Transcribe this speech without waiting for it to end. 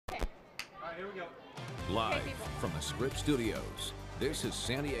here we go. Live from the Script Studios, this is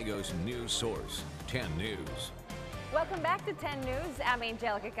San Diego's news source, 10 News. Welcome back to 10 News. I'm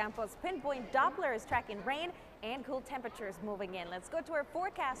Angelica Campos. Pinpoint Doppler is tracking rain and cool temperatures moving in. Let's go to our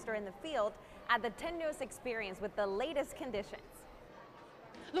forecaster in the field at the 10 News Experience with the latest conditions.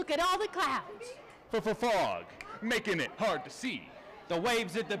 Look at all the clouds. Fog, making it hard to see. The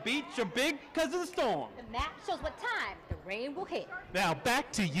waves at the beach are big because of the storm. The map shows what time the rain will hit. Now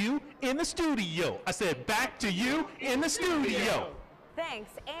back to you in the studio. I said back to you in the studio.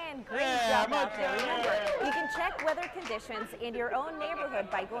 Thanks and great job out there. Remember, you can check weather conditions in your own neighborhood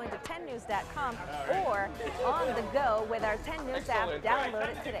by going to 10news.com or on the go with our 10 News app. Download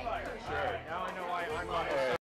it today. Sure. Now I know why I'm on